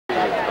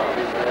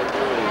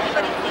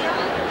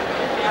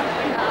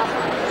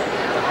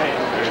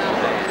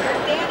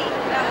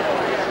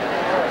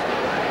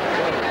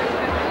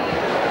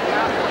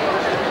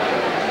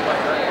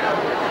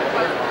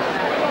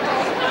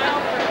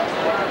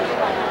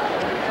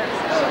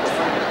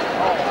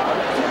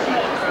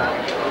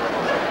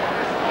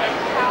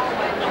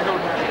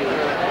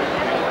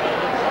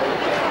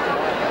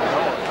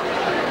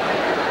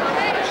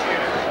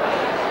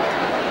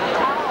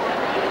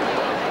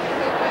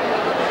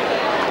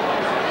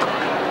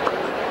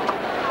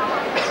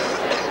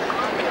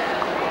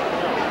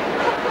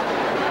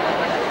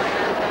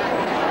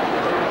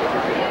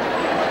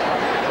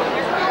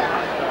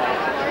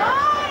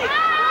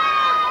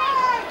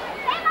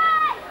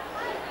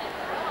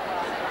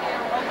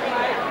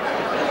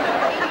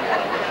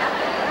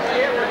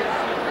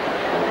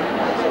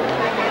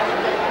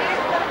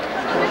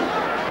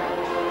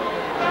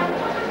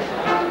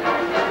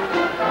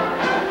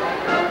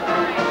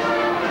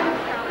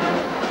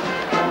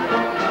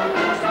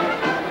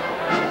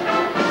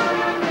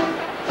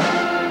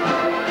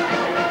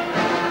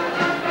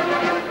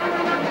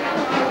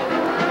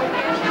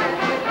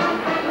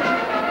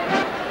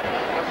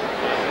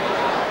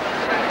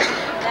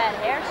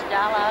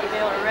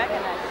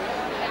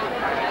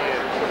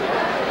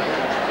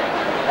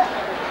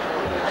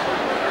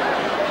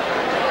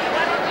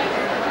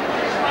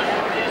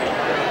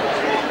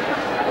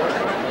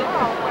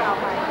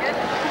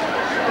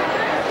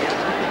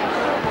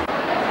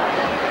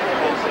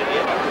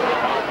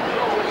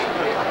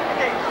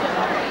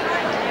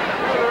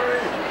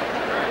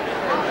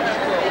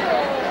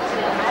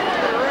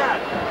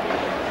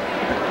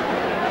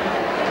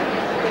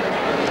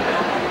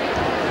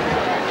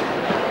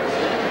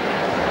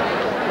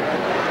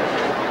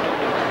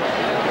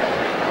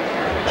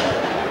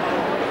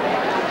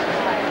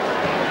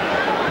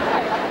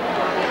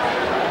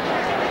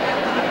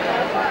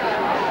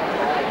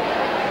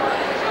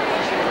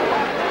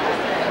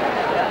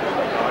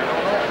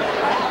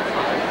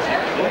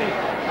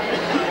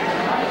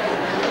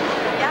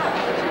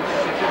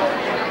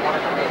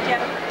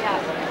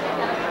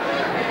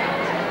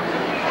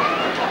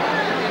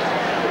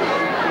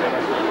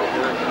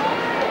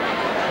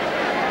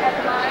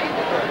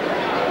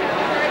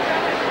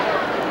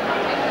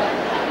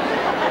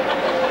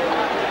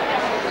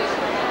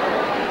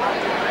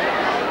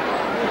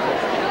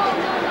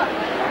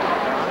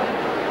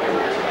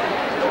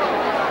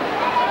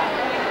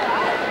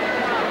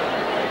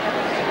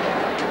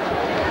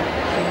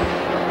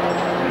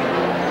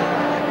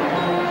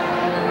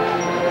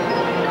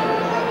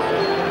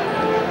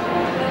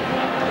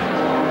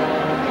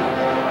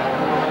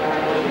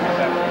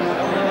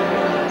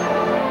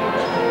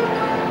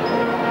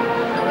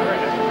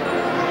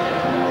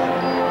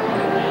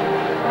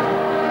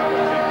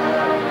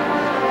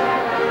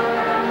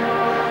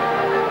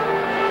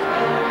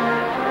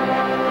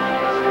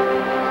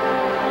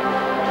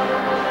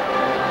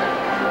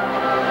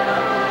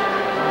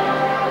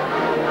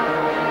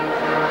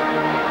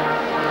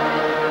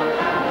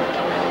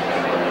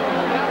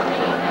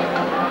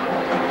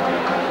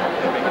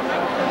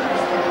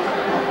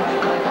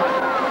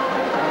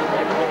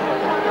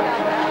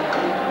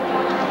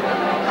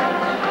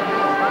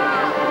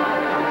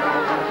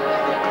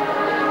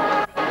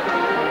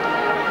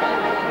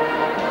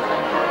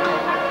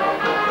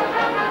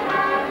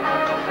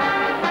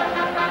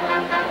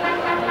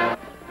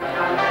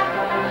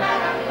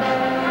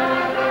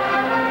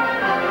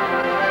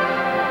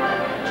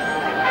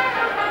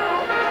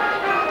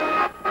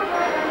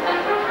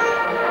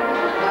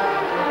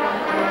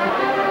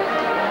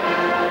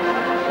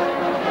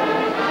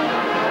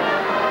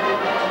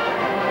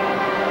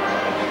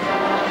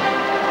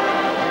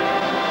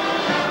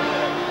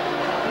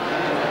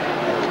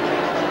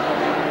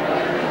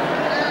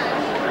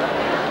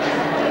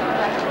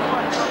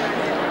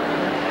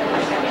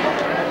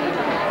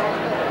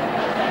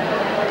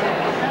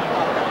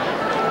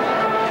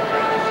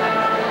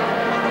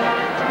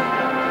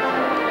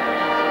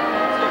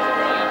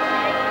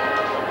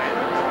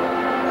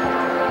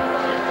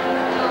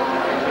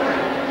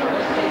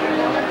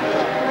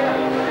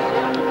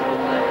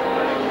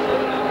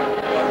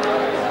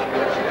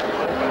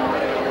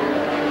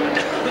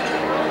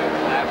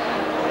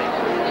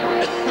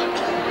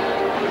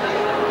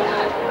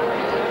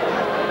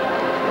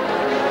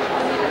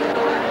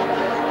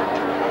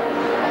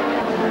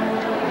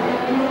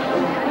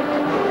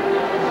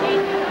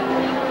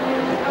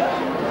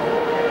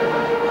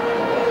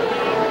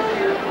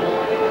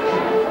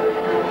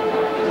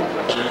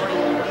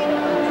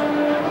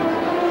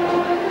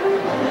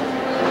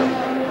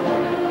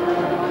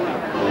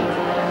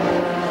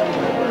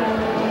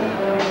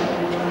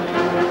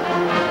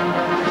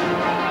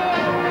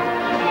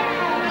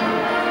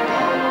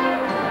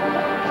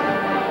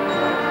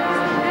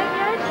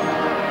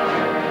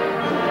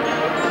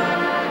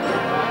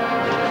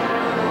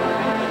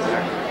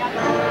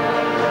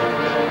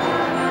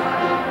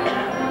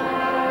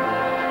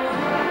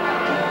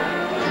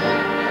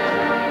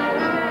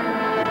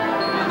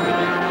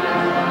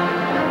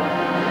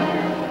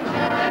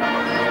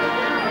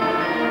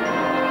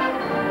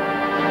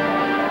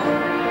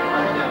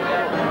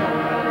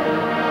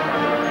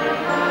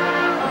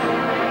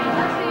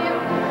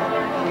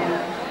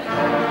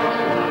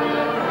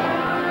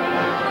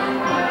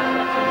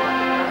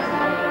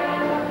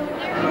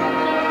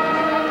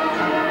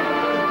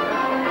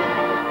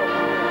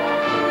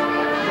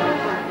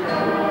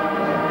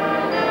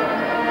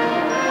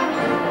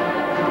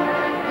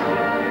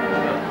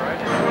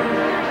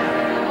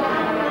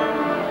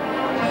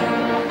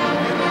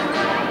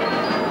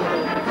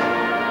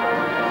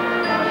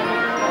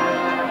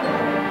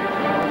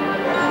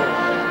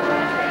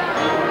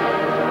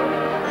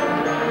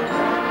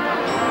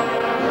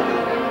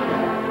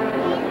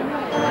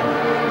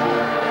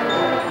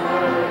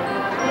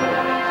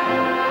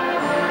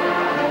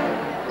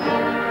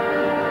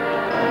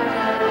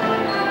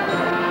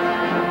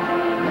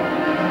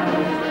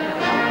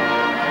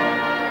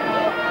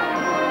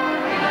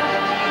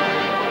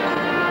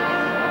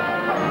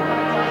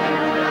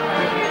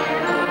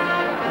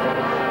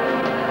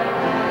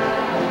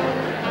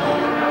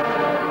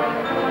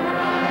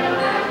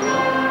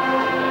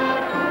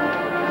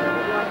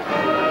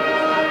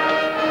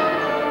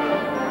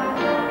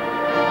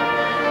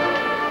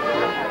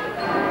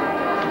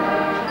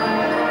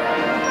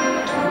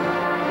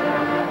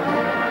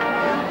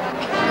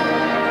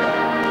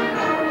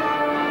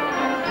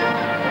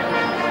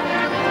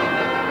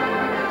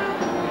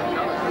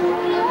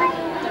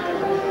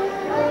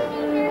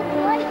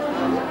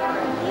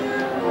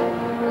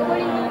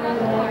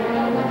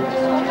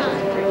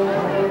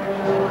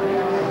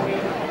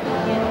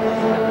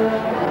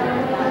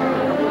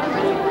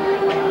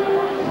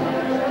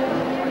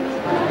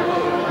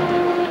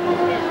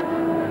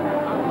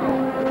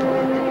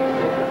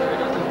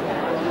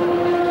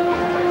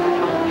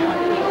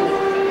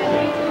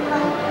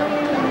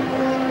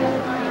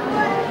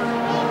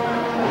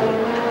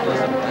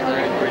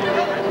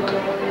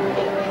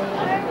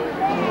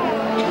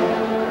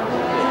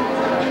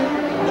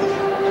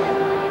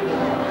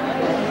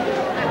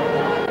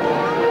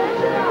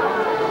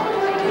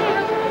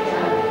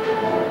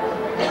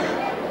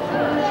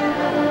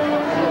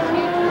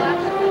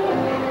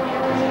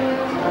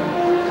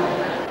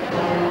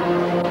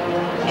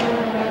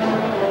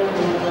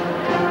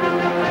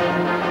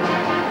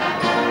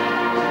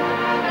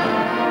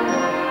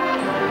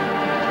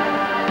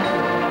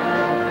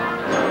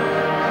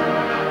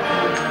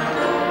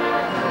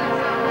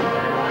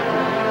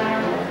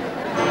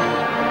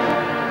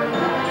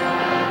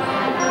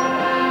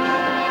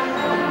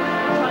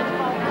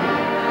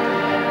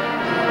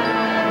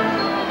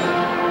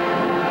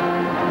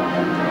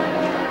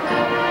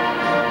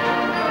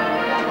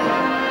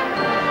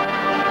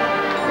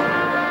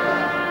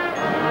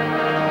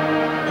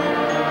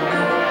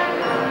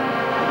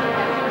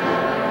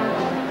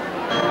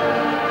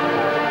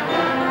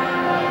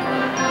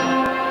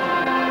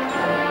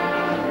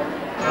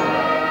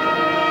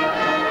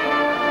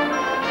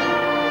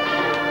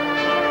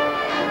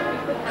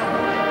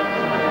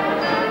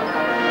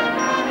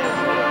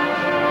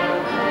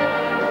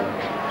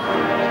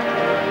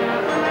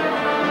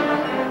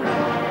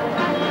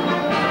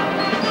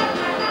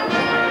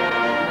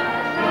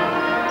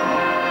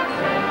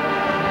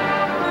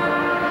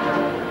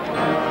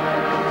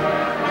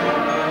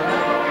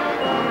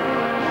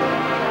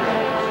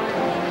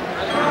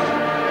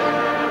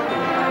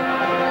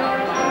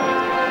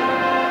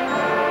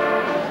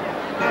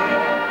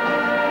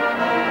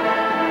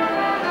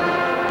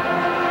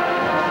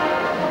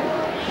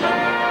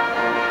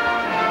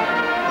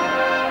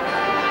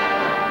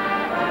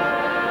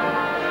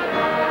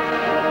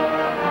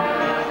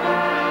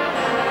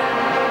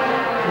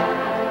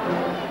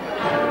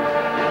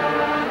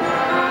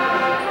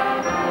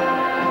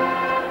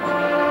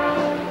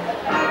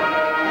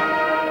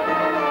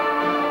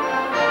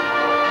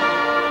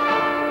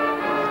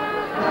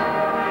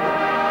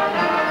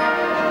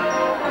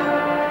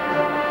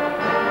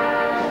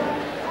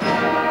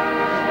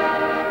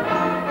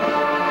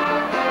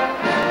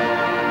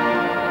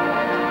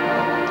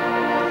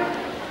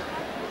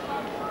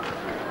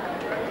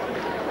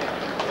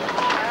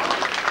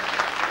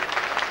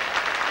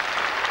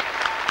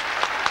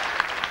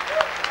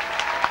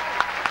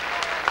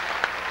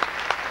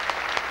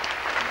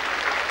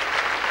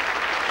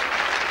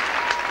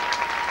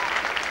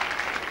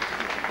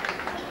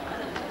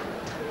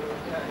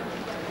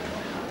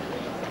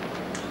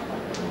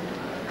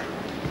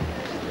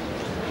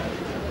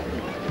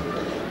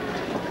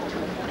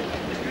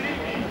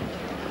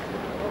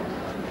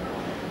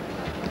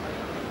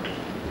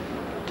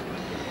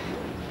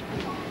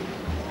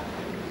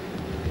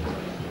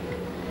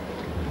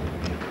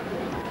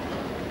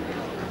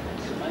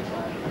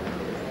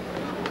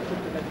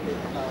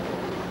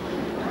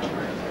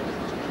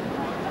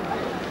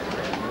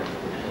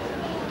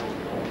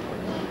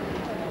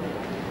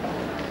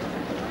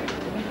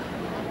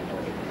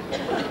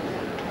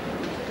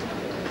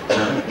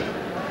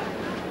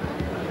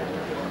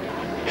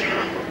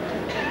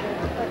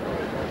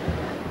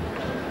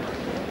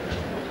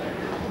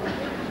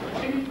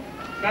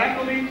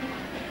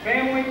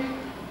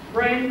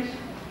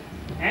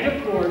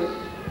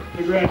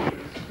the graduates.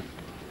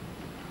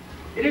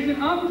 It is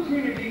an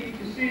opportunity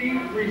to see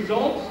the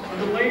results of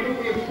the labor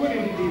we have put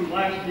into these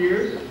last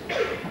years,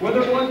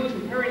 whether it was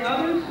in preparing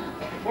others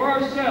or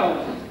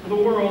ourselves for the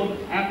world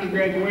after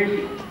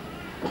graduation.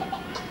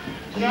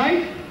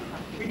 Tonight,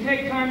 we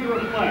take time to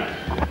reflect,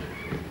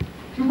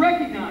 to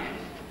recognize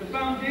the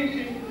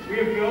foundation we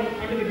have built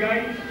under the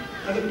guidance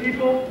of the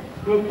people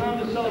who have come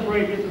to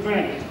celebrate this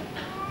event.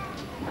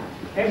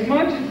 As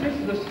much as this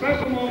is a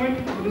special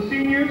moment for the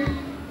seniors,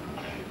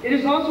 it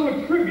is also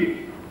a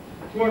tribute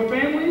to our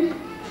families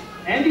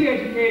and the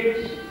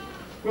educators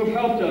who have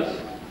helped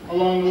us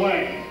along the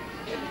way.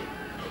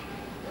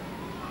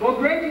 While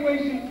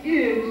graduation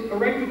is a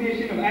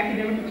recognition of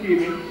academic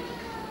achievement,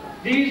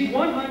 these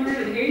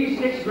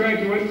 186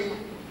 graduates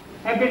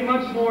have been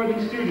much more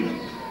than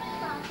students.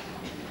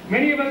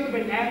 Many of us have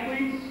been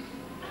athletes,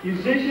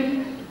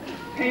 musicians,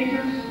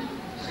 painters,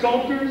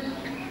 sculptors,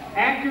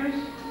 actors,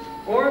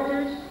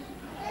 orators,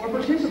 or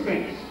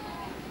participants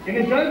in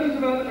the dozens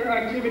of other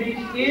activities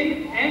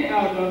in and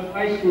out of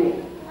high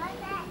school.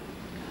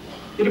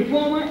 The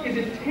diploma is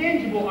a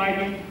tangible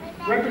item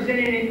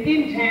representing an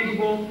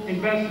intangible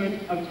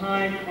investment of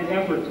time and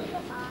effort.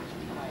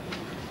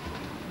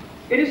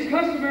 It is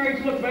customary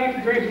to look back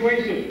at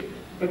graduation,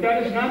 but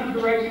that is not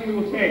the direction we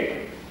will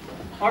take.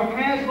 Our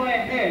paths lie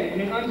ahead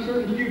in an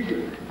uncertain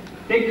future.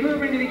 They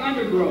curve into the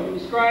undergrowth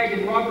described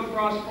in Robert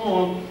Frost's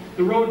poem,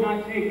 The Road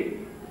Not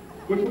Taken,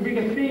 which will be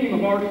the theme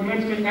of our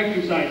commencement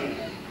exercises.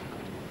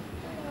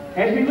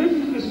 As we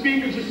listen to the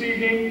speakers this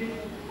evening,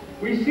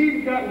 we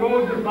see that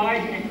road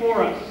divides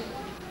before us,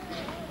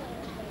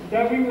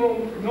 that we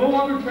will no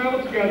longer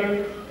travel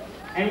together,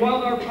 and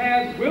while our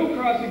paths will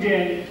cross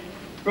again,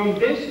 from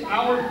this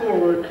hour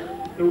forward,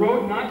 the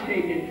road not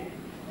taken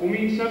will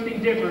mean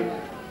something different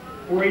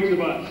for each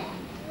of us.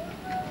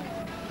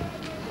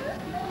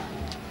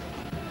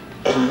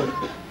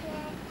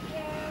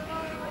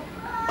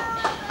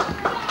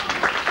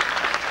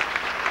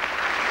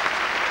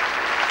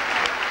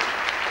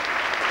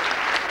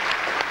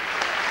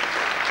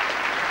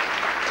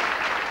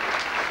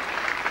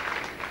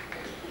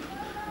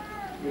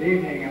 Good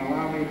evening, and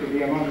allow me to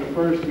be among the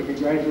first to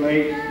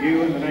congratulate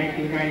you and the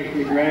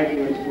 1993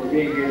 graduates for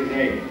being here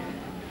today.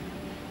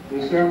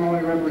 This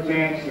ceremony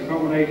represents the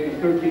culmination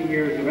of 13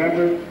 years of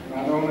effort,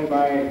 not only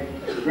by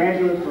the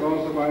graduates, but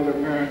also by their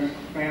parents,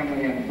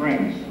 family, and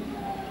friends.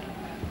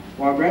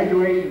 While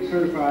graduation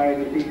certifies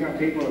that these young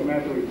people have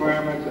met the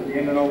requirements of the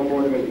Indianola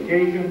Board of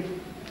Education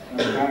and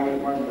the Iowa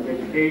Department of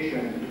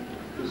Education,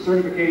 the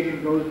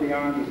certification goes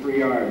beyond the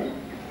 3 R's.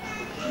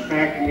 In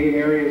fact, the 8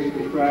 areas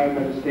prescribed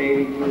by the state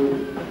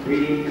include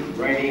reading,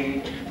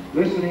 writing,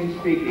 listening,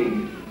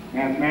 speaking,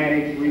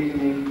 mathematics,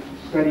 reasoning,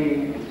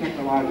 studying, and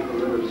technological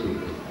literacy.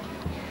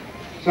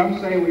 Some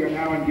say we are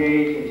now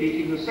engaged in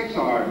teaching the 6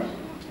 R's,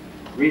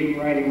 reading,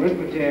 writing,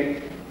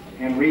 arithmetic,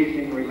 and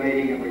reasoning,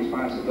 relating, and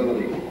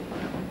responsibility.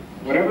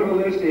 Whatever the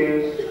list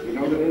is, we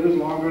know that it is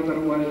longer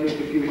than it was just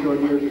a few short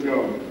years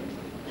ago.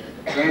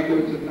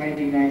 Graduates of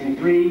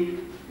 1993,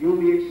 you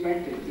will be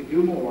expected to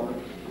do more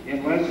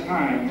in less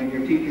time than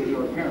your teachers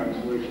or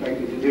parents were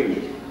expected to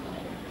do.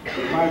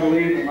 It's my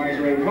belief and my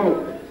great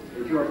hope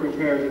that you are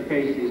prepared to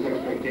face these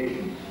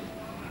expectations.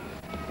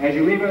 As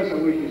you leave us, I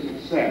wish you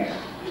success.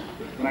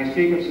 When I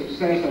speak of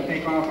success, I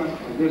think often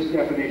of this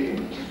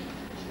definition: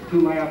 to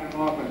laugh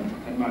often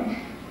and much,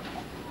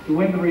 to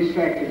win the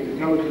respect of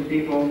intelligent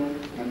people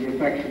and the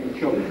affection of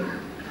children,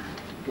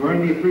 to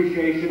earn the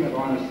appreciation of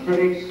honest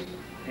critics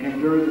and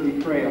endure the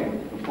betrayal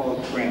of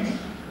false friends,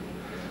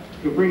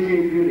 to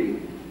appreciate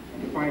beauty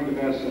and to find the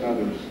best in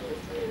others,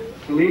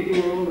 to leave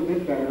the world a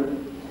bit better,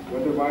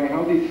 whether by a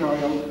healthy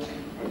child,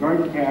 a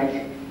garden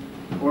patch,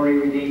 or a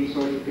redeemed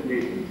social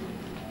condition.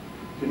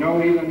 To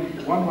know even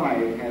one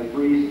life has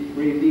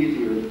breathed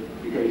easier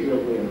because you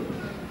have lived.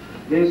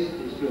 This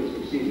is to have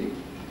succeeded.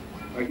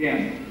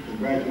 Again,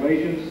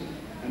 congratulations,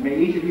 and may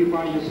each of you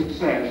find the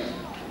success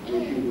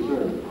which you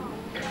deserve.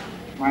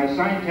 My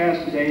assigned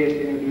task today is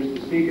to introduce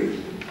the speakers.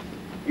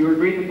 You are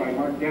greeted by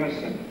Mark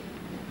Dennison.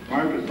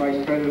 Mark is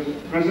Vice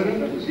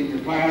President of the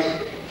senior class.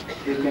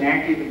 He has been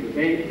active in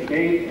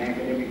debate and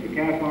academic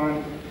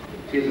decathlon.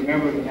 He is a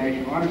member of the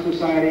National Honor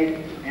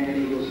Society and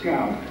an Eagle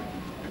Scout.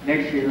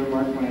 Next year,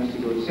 Mark plans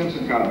to go to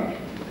Simpson College.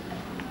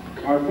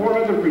 Our 4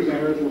 other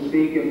presenters will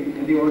speak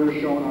in the order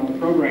shown on the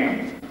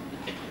program.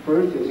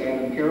 First is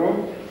Adam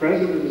Carroll,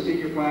 President of the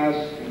senior class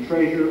and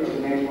Treasurer of the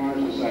National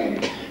Honor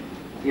Society.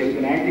 He has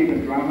been active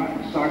in drama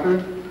and soccer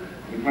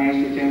and plans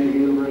to attend the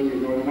University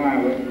of Northern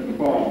Iowa in the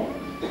fall.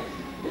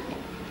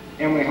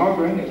 Emily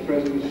Halgren is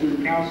President of the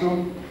Student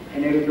Council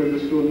and editor of the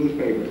school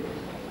newspaper.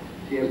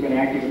 She has been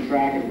active in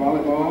track and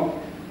volleyball.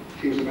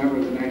 She is a member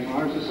of the National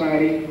Honor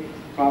Society.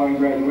 Following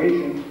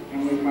graduation,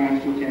 Emily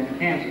plans to attend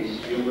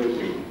Kansas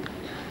University.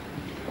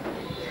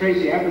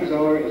 Tracy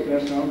Appenzeller is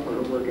best known for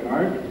her work in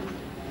art.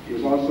 She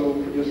has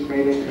also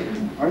participated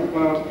in Art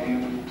Club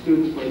and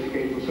Students for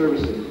Educational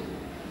Services.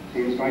 She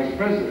is Vice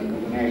President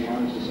of the National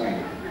Honor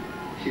Society.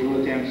 She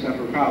will attend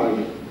Central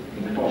College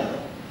in the fall.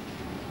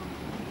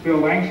 Phil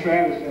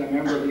Langstrad has been a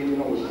member of the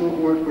Indianola School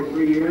Board for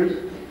 3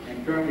 years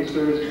and currently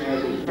serves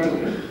as its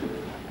president.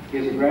 He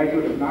is a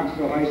graduate of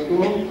Knoxville High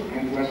School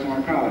and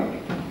Westmore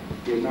College.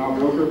 He is now a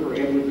broker for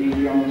Edward D.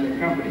 Jones and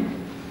Company.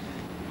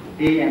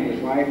 He and his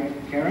wife,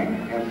 Karen,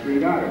 have 3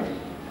 daughters.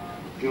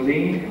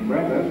 Jolene and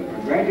Brenda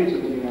are graduates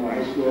of Indianola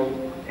High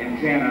School, and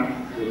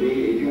Jana will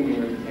be a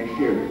junior next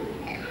year.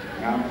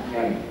 Now,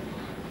 Adam.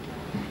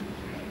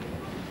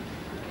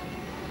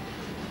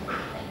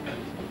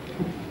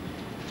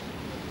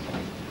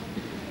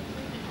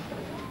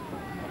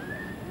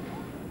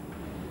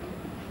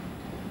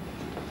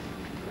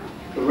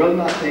 The Road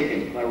Not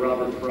Taken by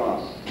Robert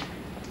Frost.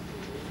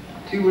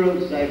 2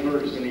 roads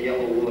diverged in the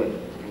yellow wood,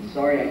 and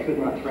sorry I could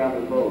not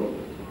travel both.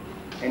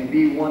 And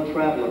be one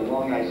traveler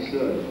long I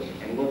stood,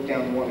 and looked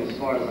down one as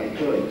far as I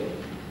could,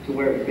 to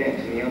where it bent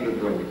in the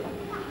undergrowth.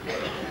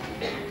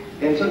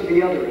 Then took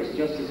the other as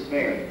just as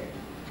fair,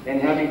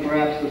 and having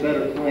perhaps the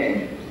better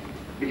claim,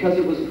 because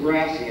it was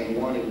grassy and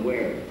wanted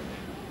wear.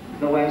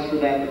 Though as for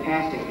that, the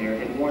passing there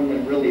had worn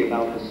them really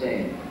about the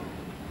same.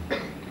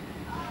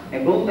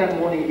 And both that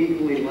morning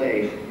equally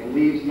lay, and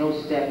leaves no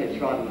step had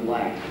trodden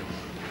black.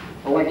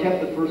 Oh, I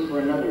kept the first for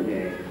another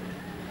day,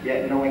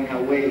 yet knowing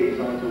how way leads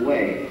on to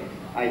way,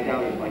 I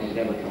doubted if I should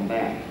ever come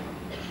back.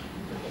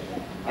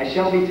 I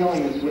shall be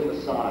telling this with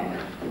a sigh,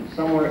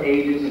 somewhere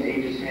ages and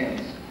ages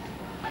hence.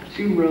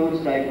 2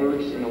 roads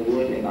diverged in a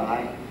wood, and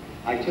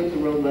I took the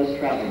road less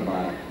traveled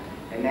by,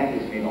 and that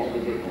has made all the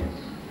difference.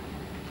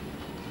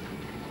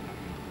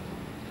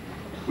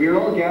 We are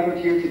all gathered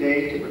here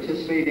today to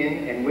participate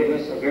in and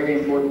witness a very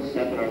important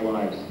step in our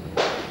lives.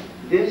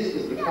 This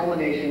is the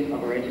culmination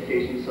of our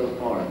education so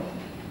far.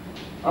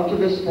 Up to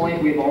this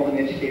point, we've all been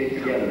educated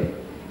together.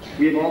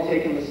 We have all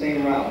taken the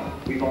same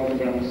route. We've all been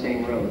down the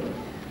same road.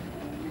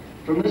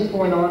 From this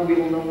point on, we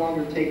will no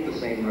longer take the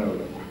same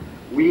road.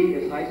 We,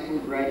 as high school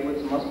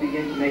graduates, must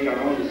begin to make our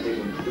own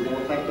decisions that will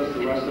affect us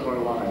the rest of our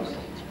lives.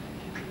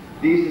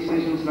 These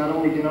decisions not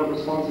only denote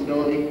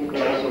responsibility,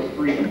 but also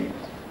freedom.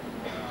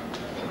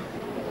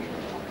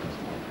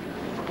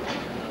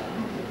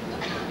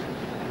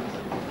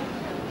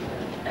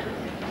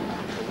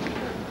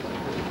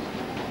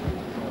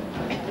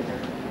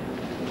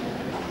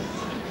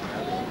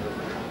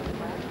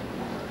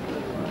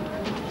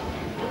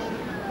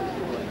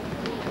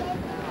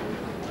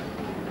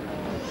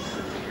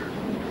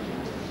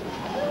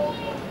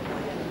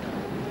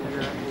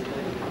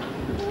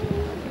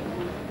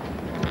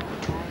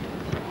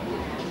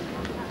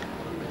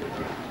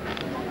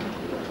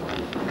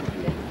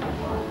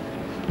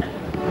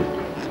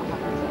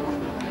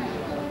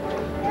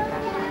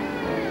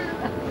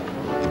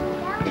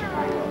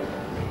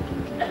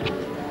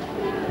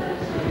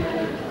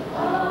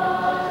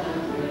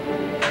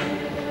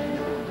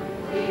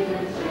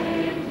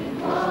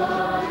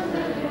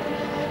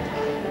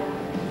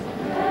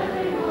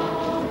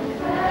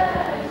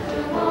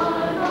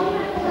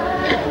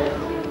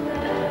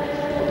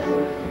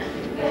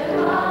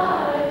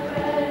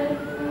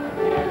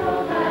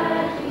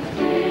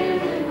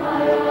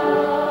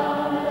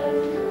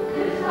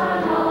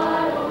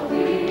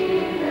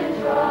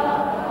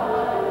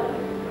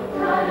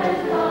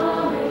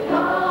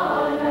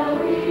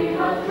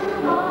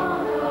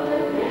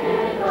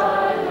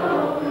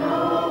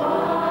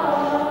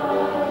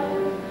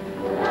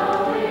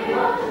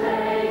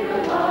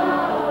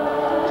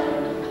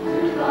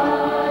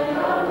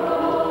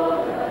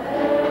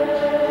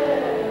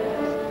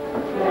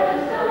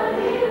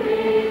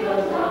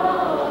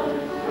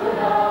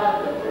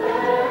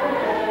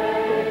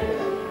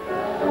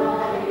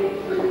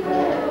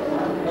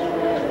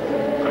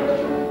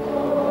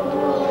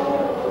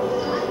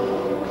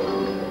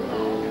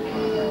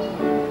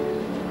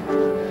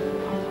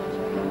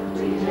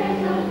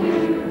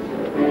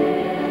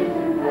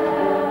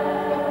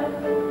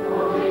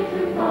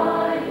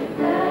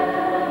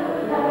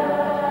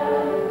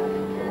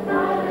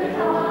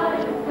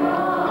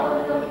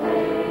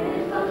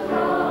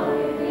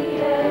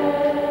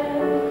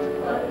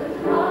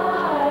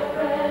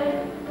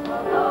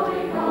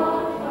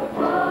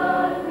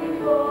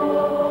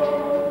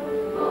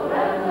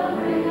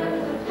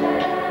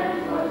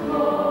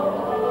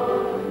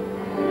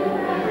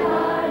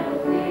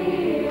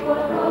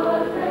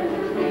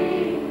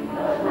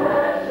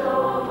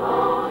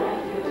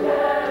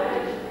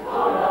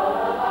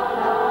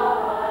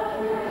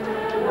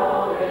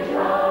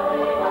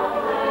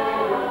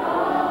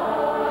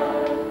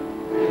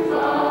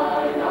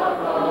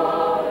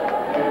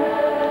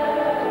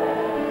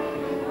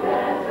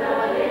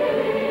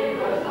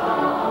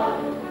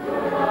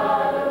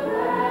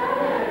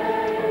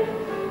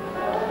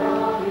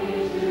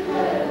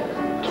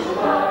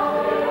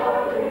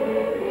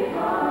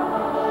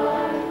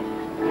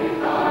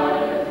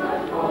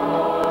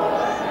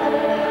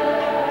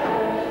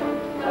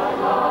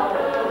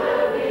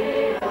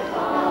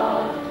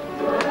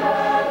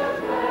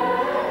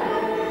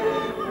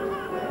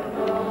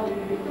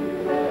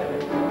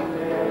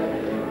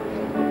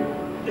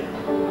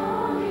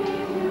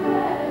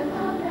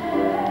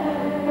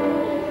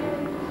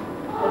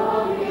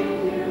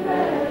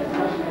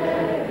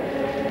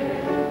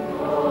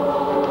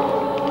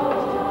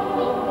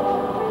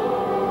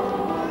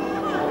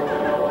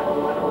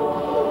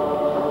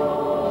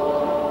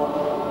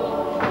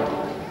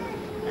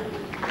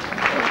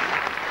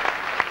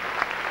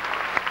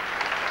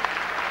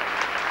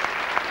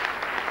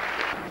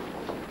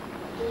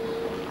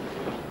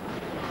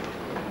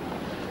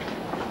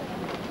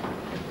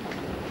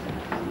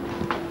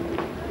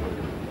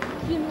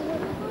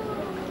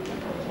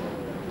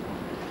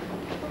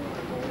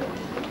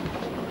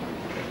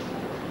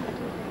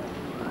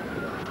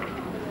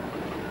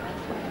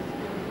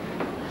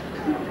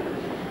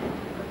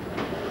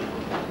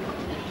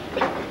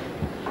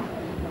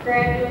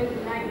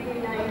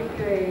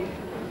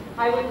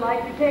 I would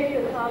like to take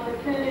this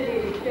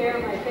opportunity to share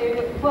my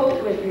favorite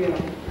quote with you.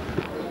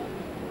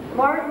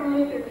 Martin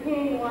Luther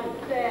King once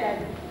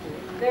said,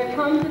 "There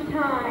comes a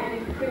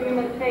time when you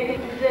must take a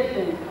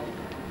position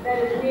that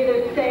is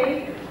neither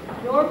safe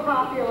nor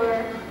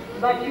popular,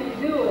 but you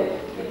do it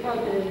because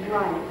it is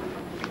right."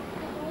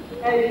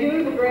 As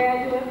you, the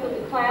graduates of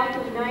the class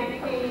of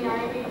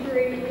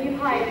 1993, leave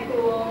high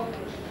school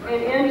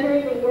and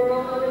enter the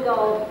world of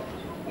adults,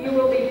 you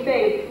will be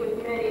faced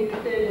with many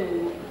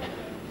decisions.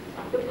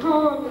 The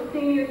poem the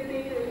senior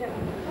speakers have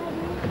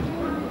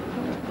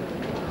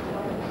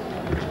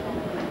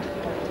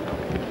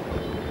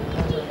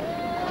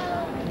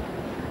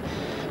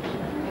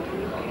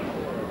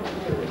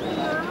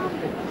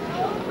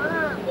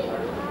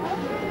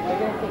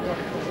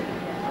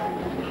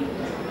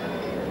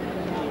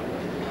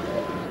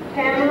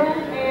Tamara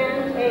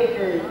Ann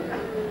Akers.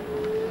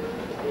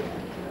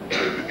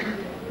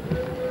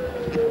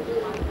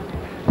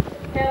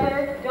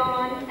 Heather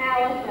Dawn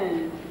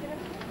Allison.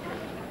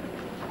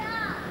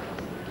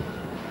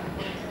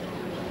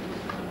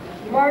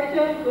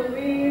 Marcia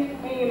Louise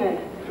Amos.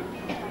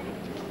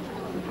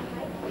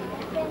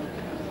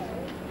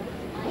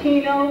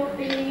 Tino B.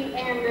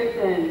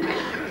 Anderson.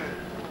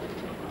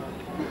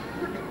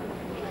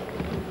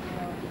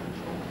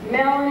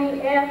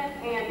 Melanie F.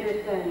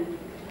 Anderson.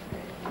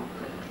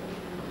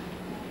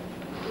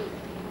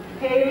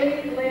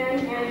 Haley Lynn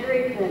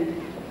Andreessen.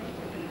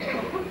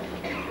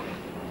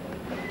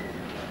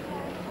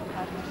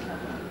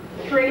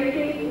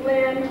 Tracy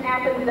Lynn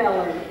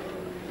Appenzeller.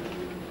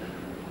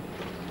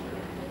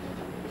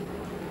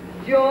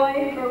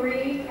 Joy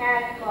Marie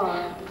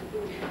Ashlar.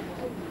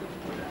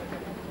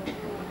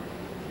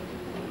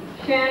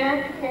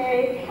 Shanna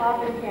K.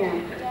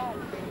 Oppenkamp.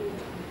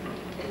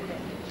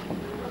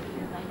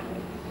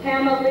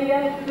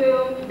 Tamalia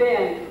Sue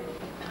Ben.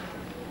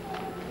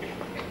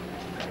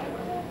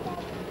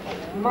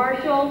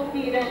 Marshall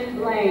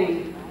Stephen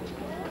Lane.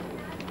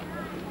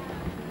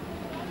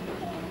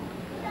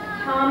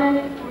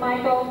 Thomas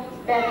Michael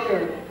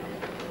Becker.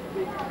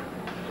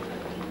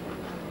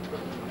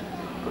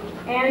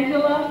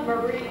 Angela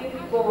Marie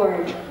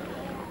Ford.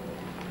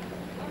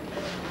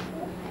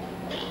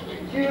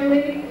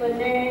 Julie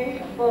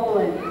Lene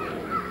Boland.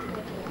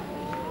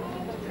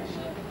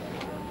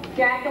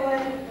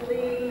 Jacqueline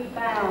Lee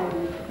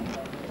Bound.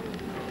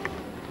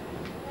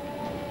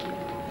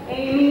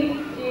 Amy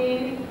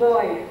Jean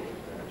Boyce.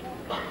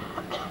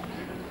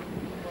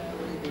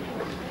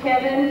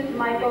 Kevin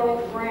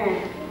Michael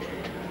Grant.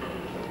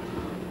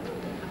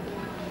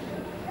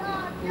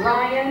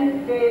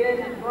 Ryan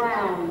David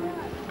Brown.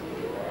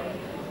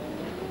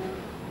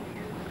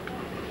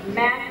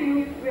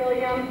 Matthew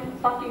William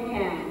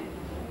Buckingham.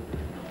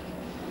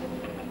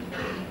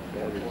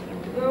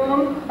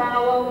 Zoom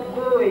Bao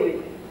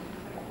Bowie.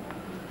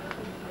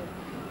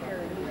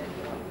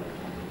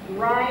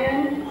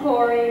 Ryan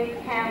Corey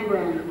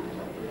Hambron.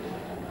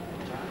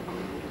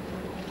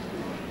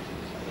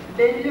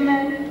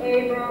 Benjamin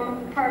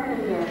Abram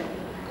Carpenter.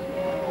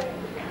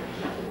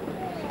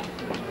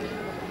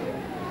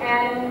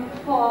 Adam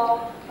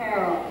Paul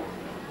Carroll.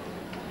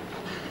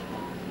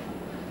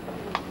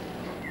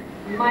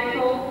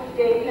 Michael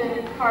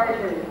Dayton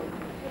Carter.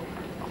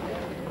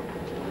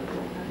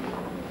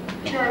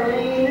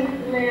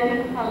 Charlene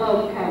Lynn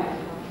Haloka.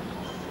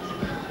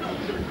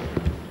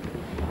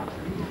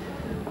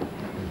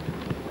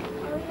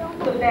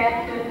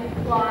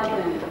 Sebastian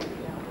Clausen.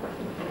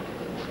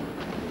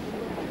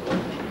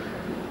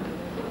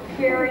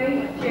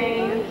 Carrie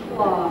Jane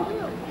Claw.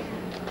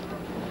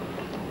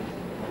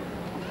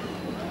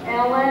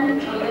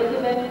 Ellen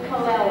Elizabeth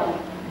Colella.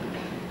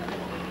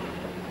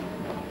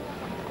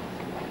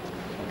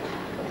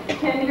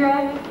 Kendra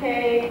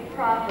K.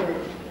 Crawford.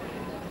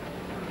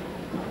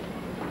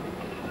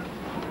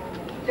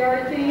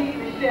 Darcy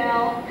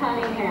Michelle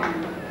Cunningham.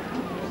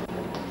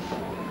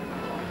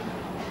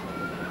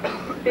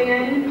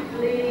 Ben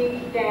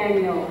Lee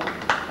Daniel.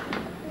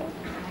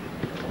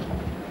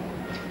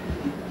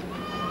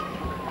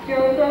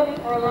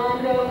 Joseph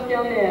Orlando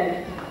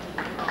Gomez.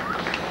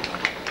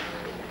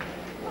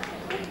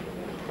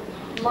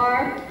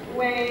 Mark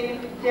Wayne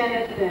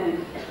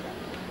Jennison.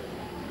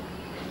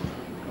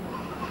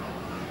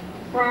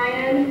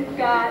 Brian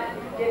Scott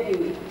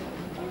Dickey.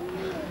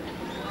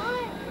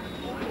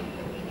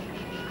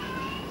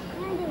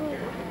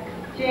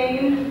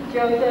 James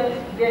Joseph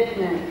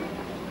Dishman.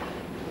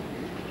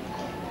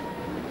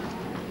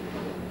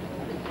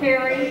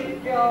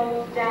 Carrie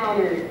Jo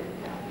Downard.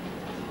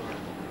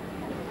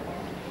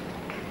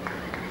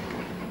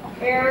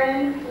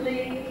 Aaron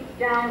Lee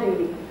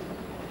Downey.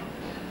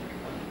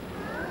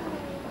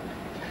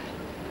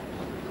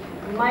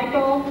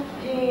 Michael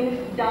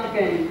Jean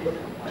Duncan.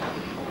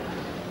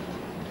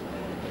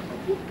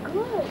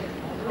 Good.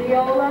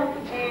 Leola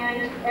Ann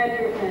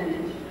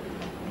Edgerton.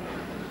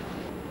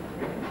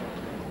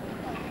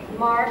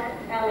 Mark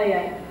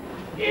Elliott.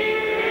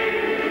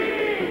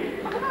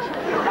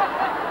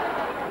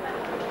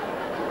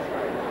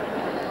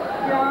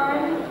 John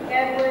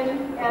Edwin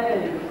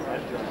Evans.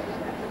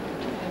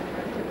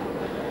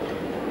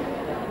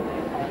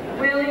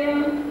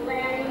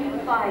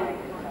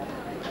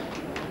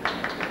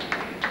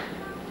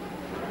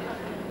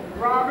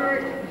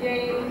 Robert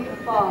James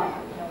Fox.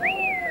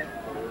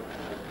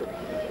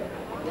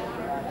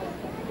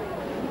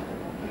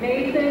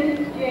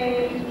 Mason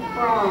James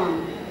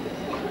Braun.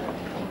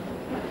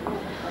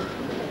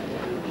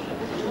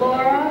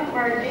 Laura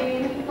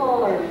Martine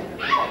Fuller.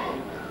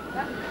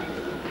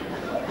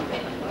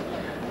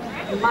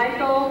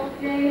 Michael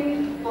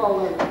James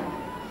Fuller.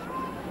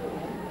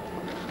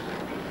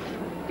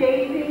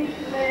 Stacy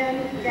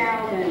Lynn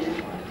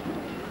Dowden.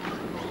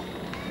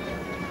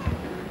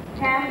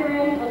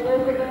 Catherine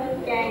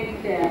Elizabeth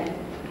Gangstead.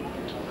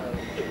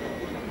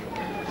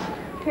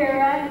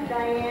 Kara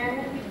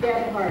Diane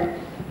Gebhardt.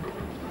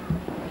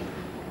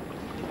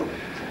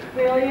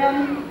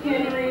 William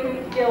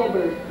Henry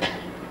Gilbert.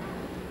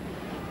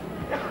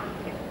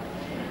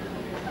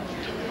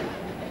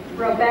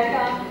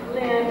 Rebecca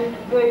Lynn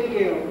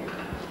Goodhue.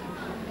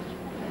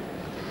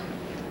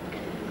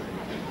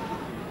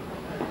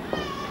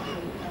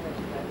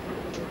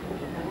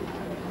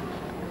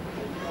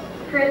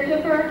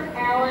 Christopher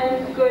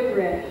Allen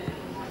Goodrich.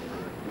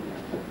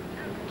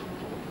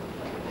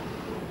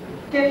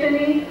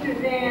 Tiffany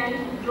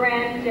Suzanne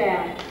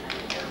Grandstaff.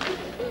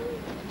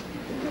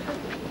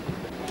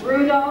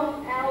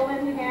 Rudolph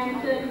Alvin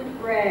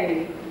Hanson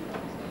Ray.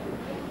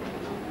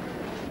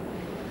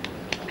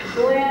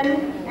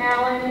 Glenn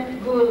Allen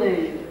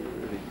Gouling.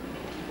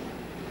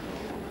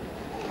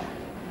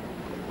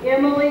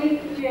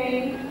 Emily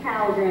Jane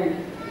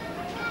Halgren.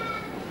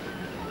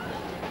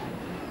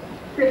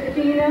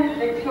 Christina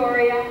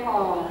Victoria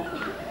Hall.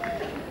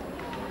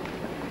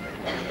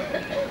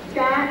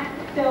 Scott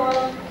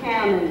Philip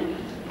Hammond.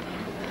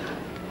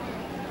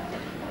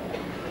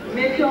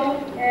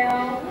 Mitchell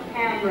L.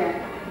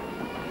 Hamrick.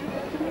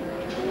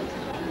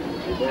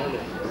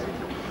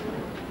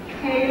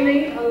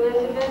 Haley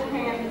Elizabeth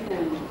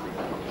Hanson.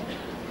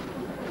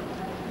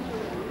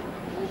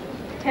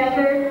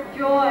 Heather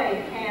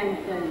Joy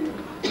Hanson.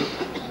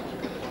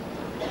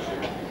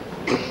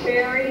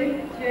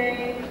 Barry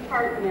J.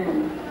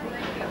 Hartman.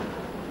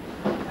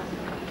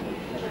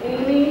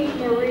 Amy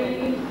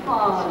Marie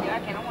Hogg.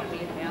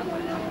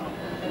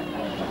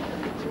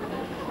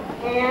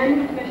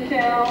 Anne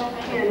Michelle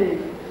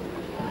Hennig.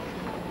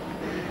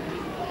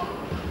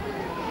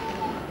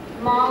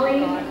 Molly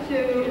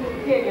Sue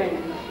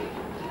Higgins.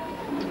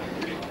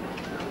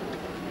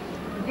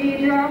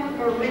 Deidre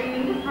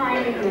Marie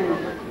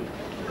Heineman.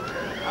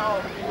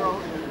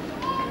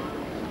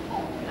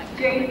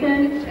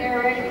 Jason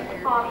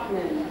Eric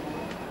Hoffman.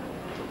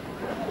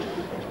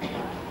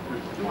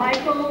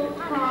 Michael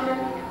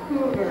Thomas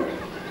Hoover.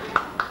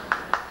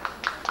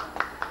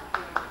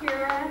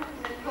 Kira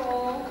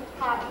Nicole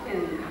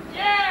Hopkins.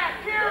 Yeah,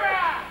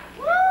 Kira!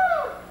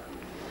 Woo!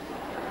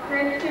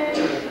 Christian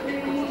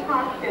Lee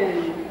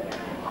Hopkins.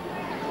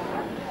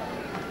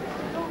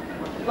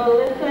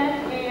 Melissa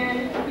Ann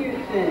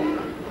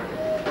Houston.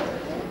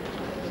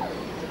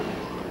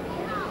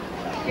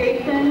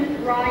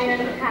 Jason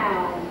Ryan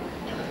Howe.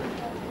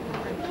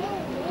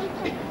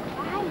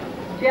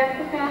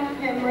 Jessica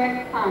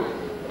Hemrick Hunt.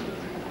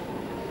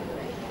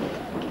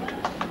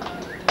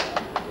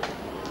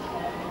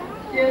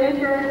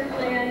 Jennifer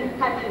Lynn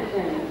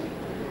Hutchison.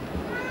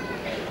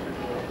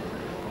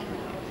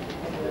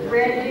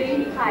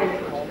 Reggie Height.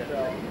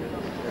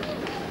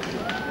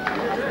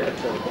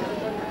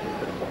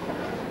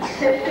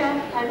 Tisha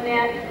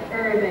Annette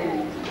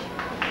Irving.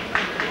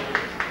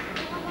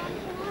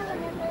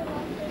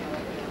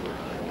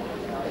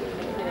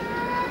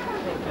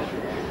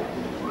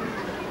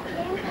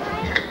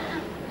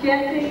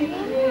 Jesse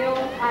Neal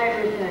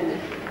Iverson.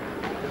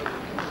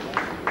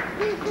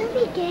 There's gonna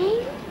be a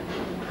game?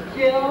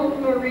 Jill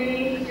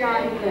Marie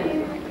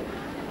Johnson.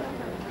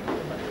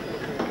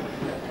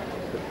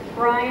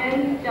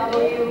 Brian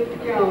W.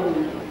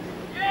 Jones.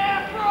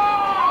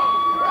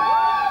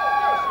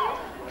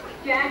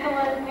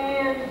 Jacqueline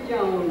Ann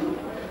Jones.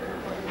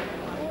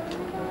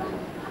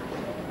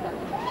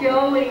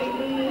 Joey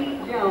E.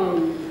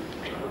 Jones.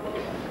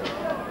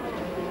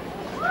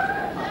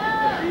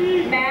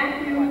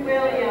 Matthew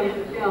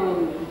Williams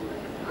Jones.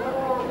 I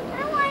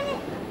want it.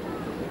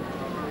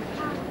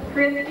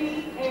 Christy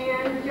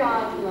Ann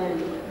Jocelyn.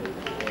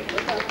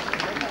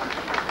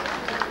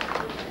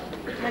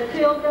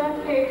 Matilda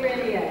K.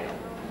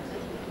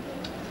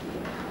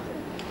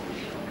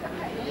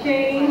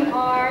 Shane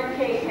R.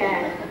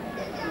 Katak.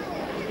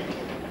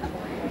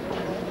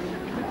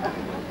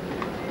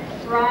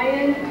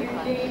 Ryan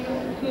Eugene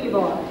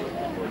Keeble.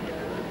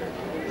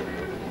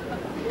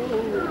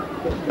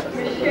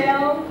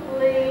 Michelle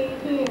Lee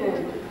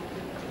Keenan.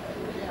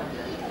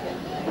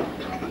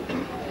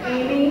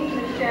 Amy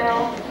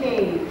Michelle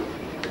King.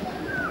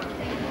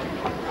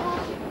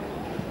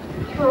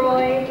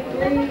 Troy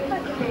Lee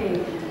King.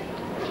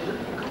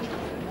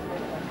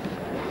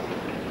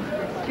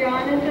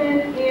 Jonathan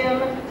M.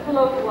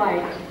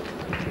 Floatwhite.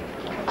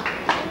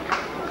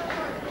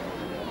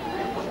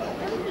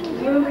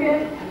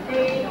 Lucas D.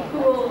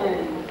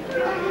 Coolman.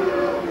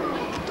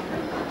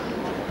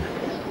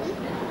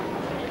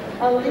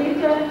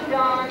 Elisa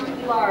Dawn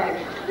Clark.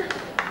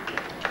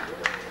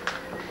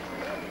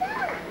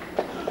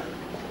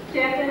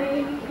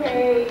 Stephanie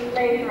K.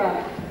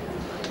 Lathrop.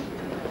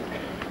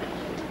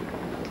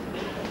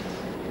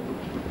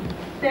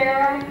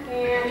 Sarah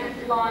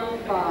Ann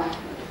Lonsbach.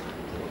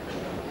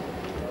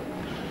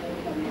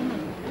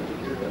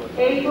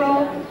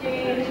 April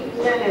Jean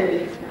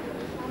Leonard.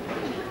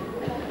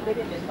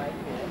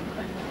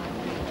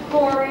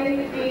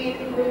 Corey D.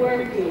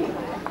 Lewerke.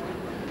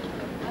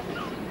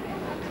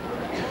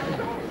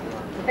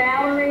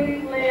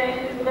 Valerie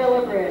Lynn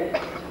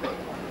Lillibridge.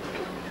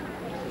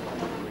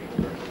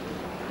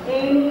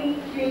 Amy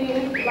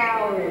Jean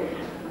Lowry.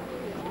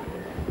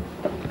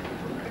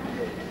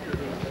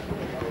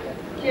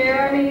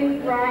 Jeremy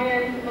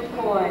Ryan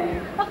McCoy.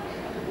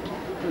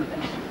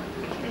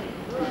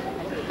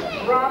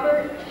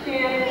 Robert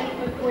Shannon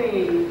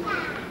McQueen.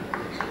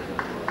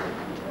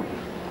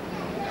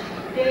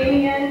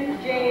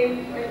 Damian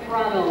James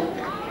McRonald.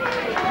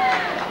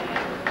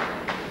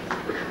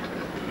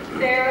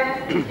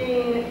 Sarah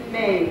Jean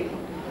May.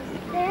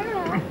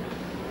 Sarah.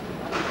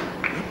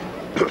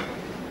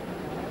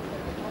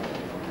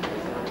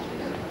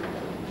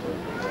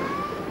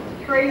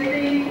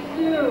 Tracy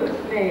Sue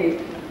May.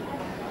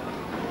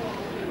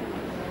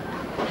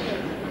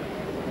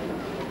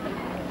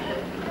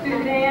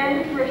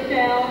 Suzanne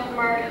Rochelle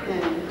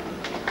Marston.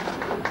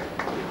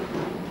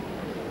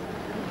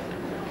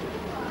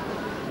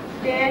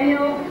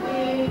 Daniel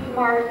E.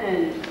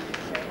 Martin.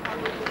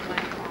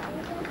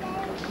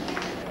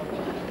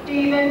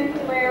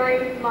 Stephen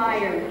Larry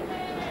Meyer.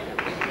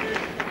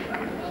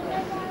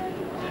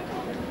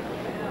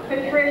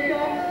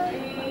 Patricia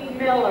E.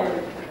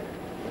 Miller.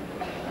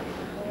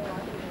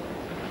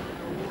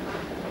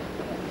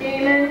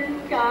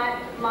 Damon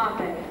Scott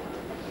Moffett.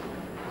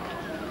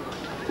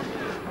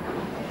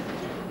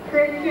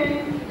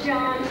 Christian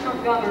John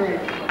Montgomery.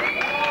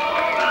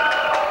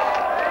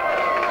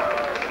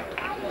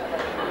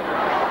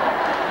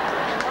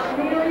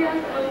 Amelia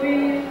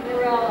Louise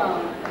Morello.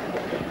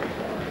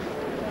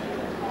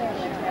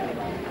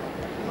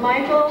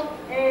 Michael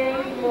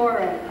A.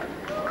 Morris.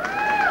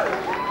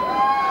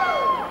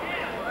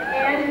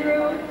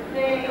 Andrew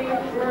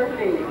James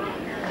Murphy.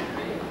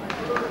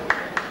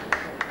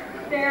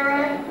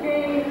 Sarah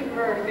James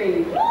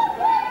Murphy.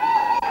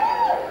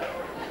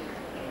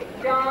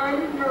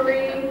 John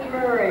Marie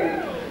Murray.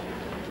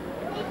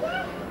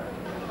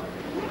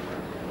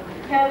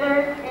 Heather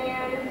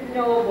Ann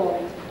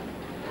Noble.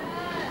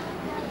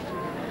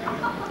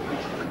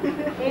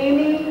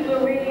 Amy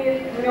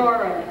Louise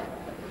Norris.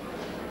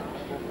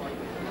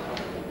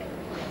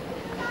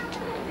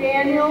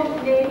 Daniel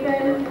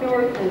Nathan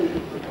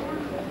Norton.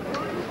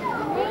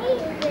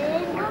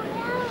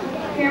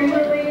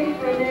 Kimberly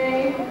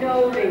Renee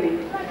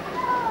Novi.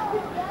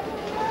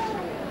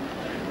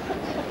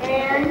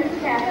 And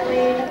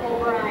Kathleen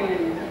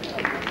O'Brien.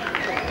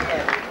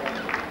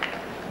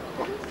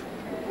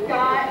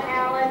 Scott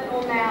Allen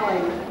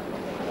O'Malley.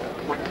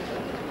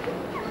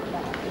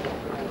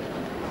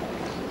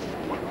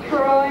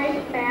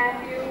 Troy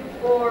Matthew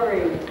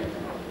Gorey.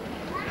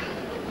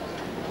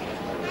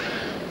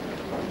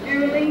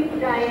 Julie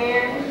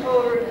Diane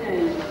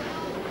Overton.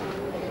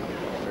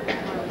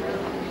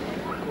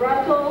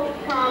 Russell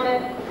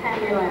Thomas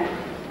Pemuel.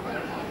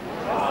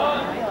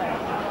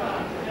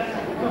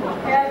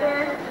 Heather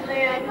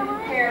Lynn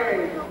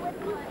Perry.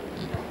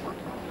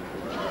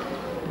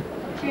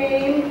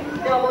 James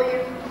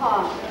W.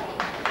 Hawk.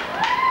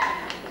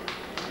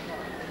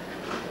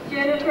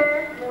 Jennifer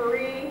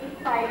Marie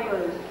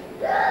Pfeiffer.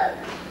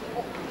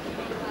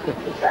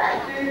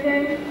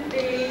 Susan B.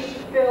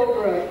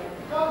 Philbrook.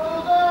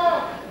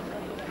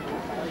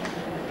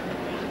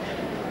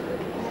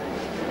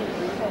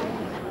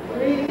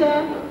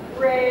 Lisa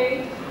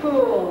Ray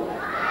Poole.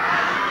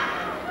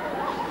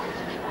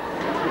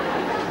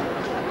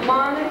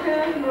 Monica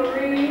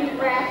Marie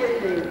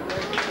Rafferty.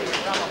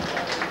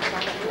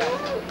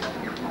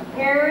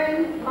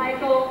 Aaron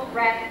Michael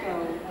Ratko.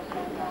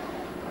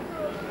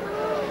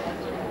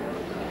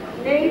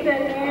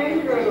 Nathan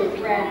Andrew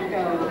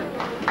Ratko.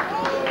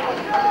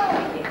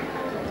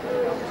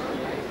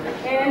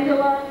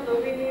 Angela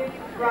Louise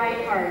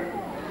Reinhardt.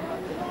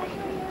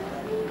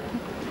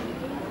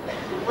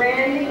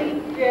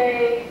 Randy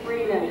J.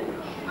 Freeman.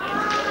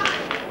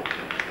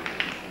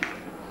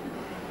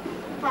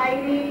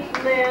 Heidi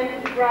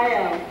Lynn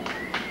Ryle.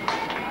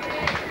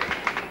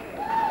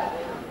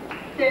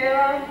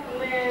 Sarah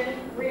Lynn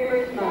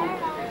Riemersma.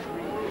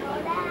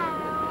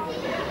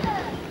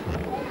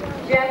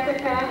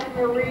 Jessica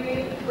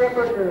Marie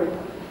Ripperger.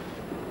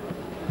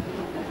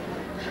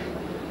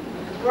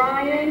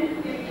 Ryan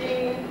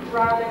Eugene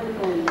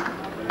Robinson.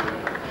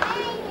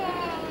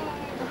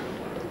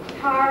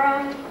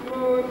 Tara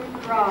Moon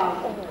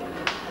Ross.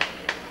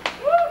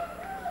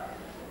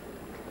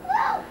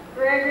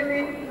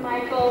 Gregory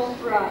Michael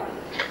Russ.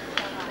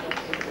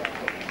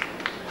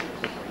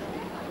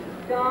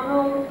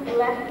 Donald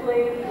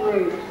Leslie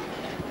Bruce.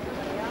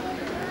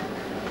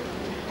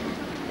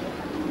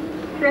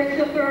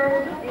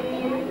 Christopher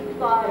Dean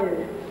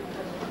Slaughter.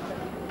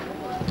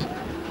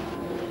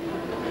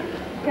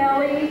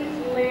 Kelly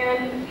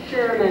Lynn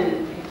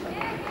Sherman.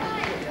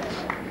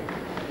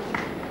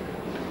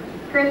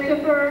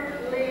 Christopher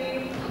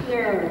Lee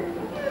Schnur.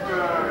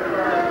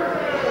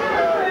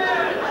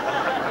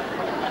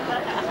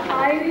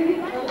 Heidi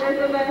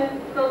Elizabeth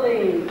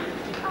Saline.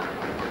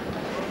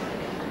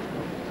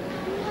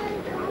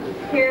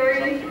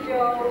 Carrie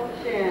Jo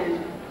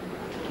Shin.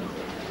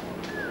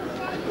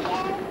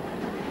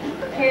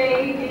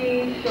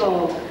 K.D.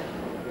 Schultz.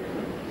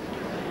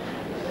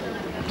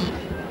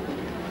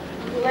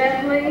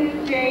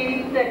 Leslie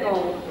Jane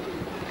Sickles.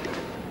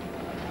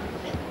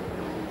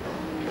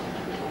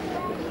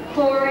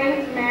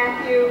 Corey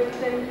Matthew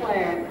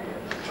Sinclair.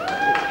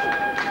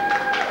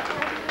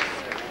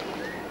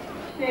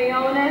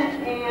 Shayona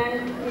Ann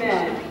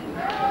Smith.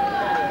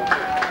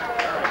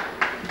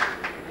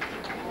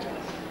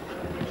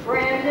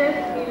 Brandis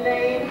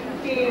Elaine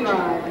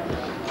Steenrod.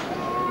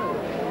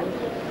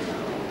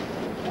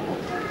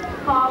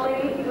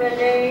 Holly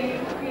Renee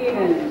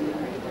Stevens.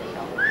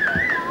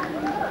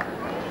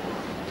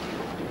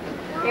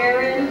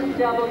 Aaron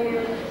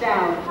W.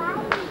 Stout.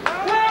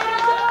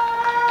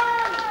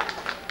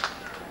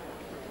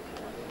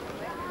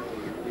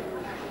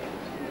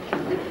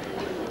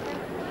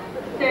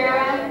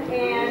 Sarah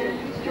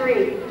Ann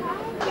Street.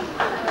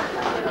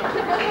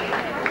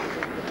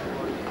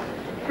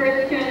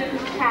 Christian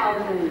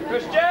Townsend.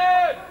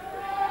 Christian!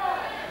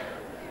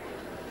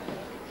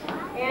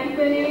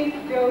 Anthony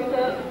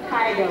Joseph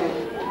Tygo.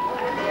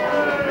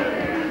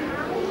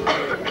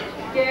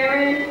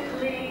 Darren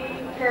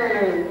Lee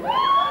Turner.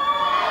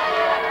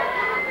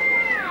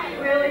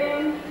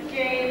 William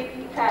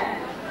James Tutt.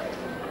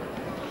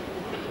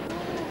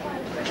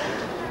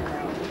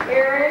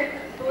 Eric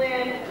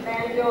Glenn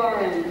Van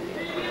Doren.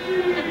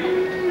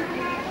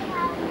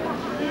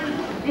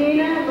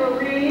 Dina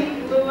Marie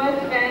Lewis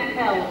Van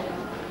Pelt.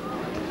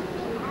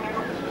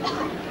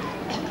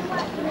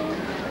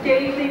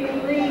 Stacy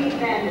Lee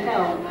Van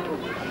Pelt.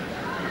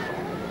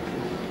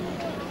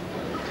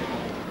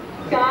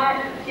 Scott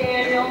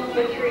Daniel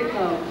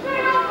Patrico.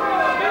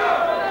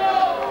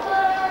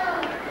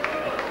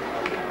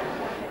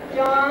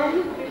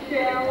 John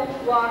Michelle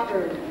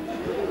Walker.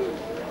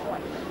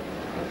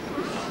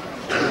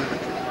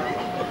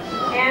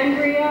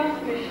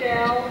 Andrea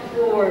Michelle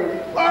Ward.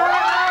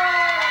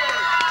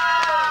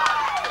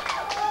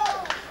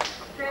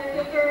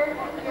 Christopher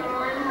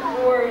John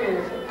Warner.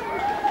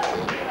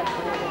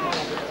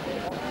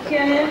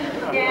 Kenneth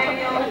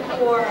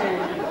Daniel Warren.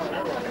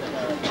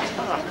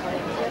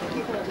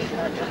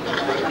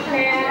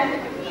 Tad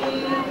E.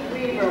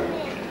 Weaver.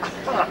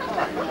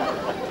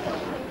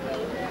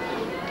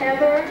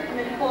 Heather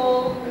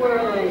Nicole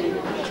Worley.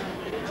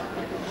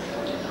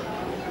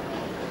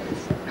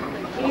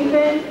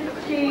 Ethan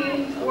T.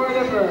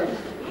 Werdeberg.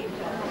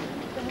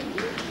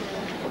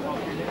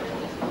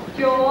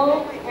 Joel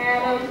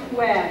Adam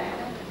West.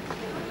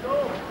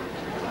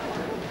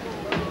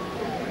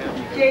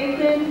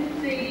 Jason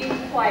C.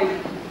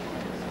 White.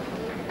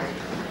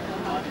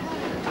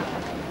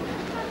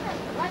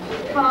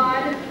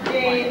 Todd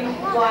James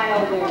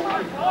Wilder.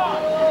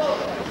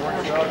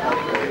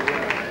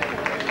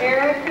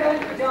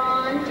 Erica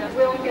Dawn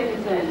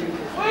Wilkinson.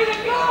 Way to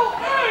go,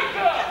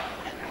 Erica!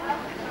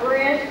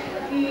 Brent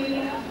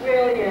E.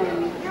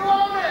 Williams. You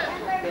own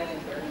it!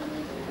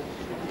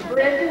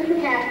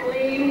 Britton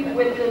Kathleen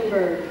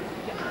Wittenberg.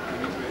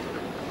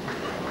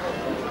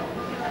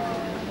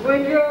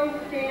 Woodrow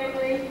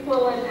Stanley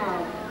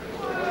Quillenhouse.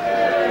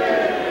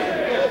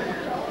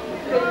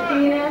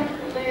 Christina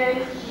Lynn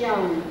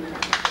Young.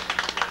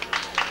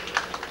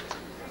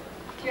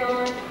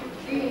 John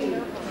D.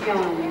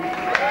 Young.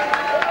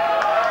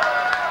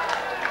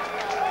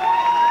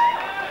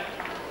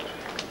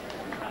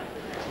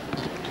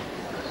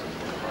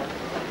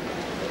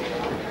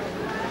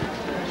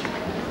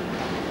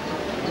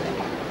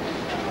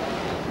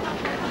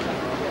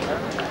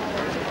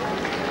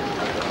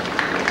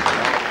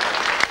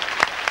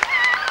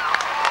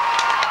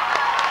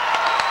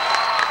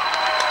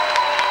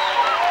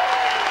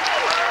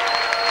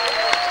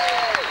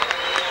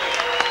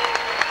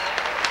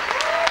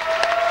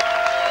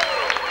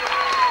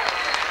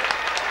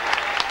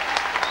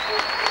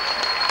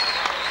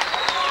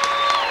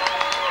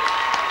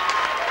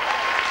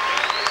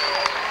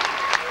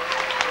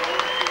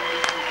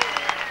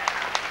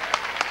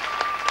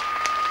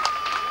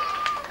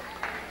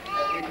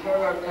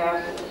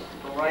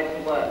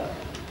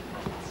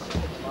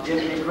 It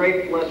gives me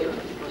great pleasure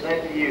to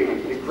present to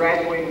you the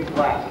graduating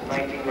class of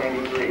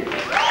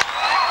 1993.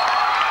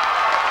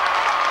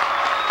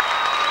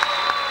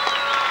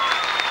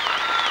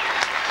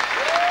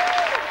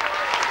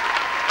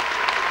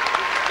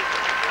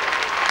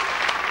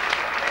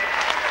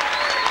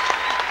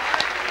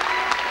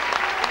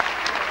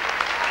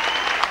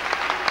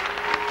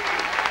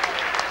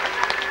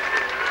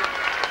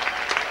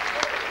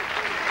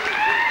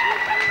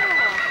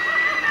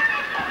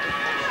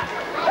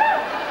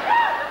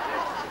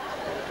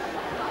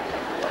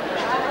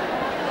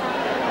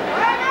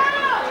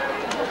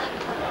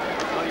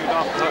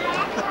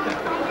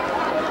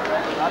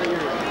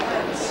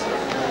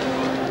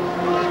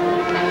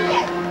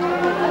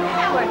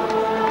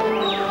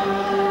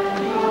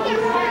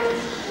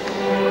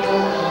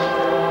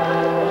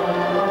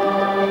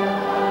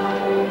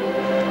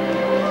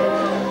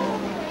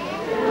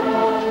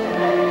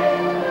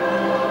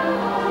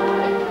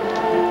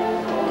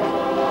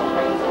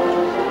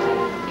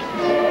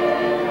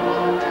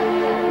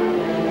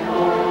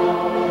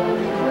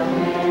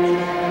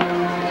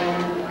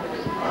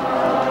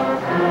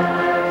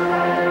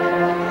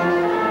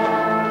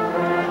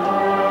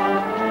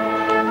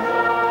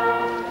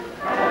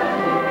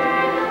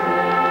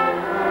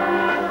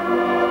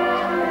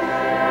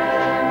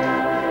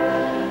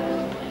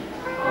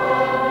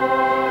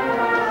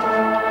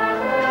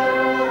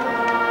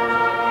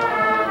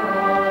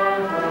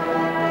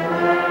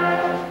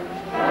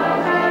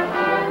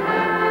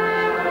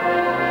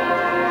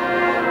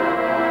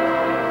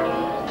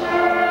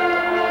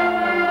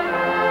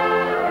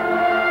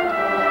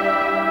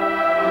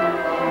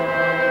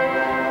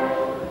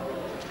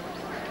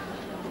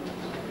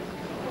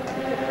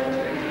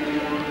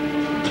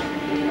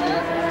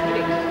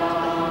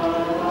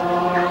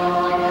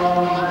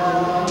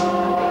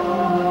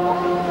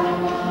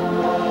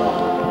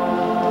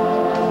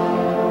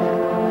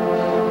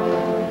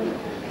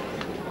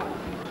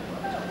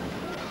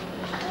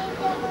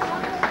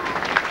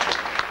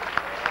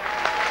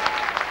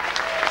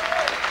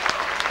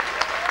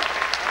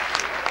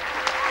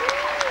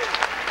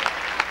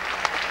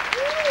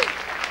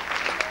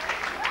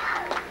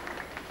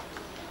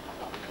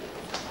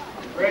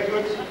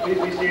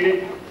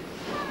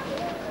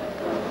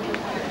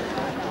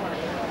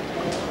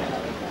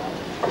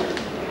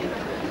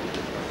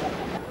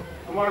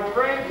 our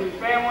friends and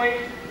family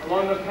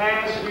along the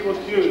paths we will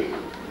choose.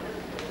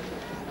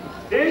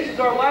 This is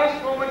our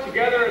last moment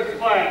together as a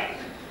class.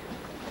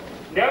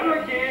 Never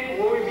again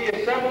will we be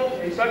assembled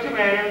in such a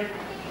manner.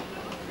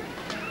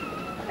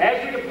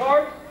 As we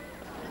depart,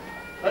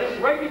 let us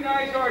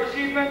recognize our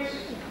achievements,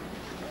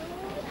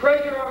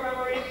 treasure our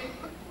memories,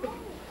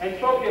 and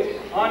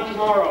focus on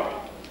tomorrow.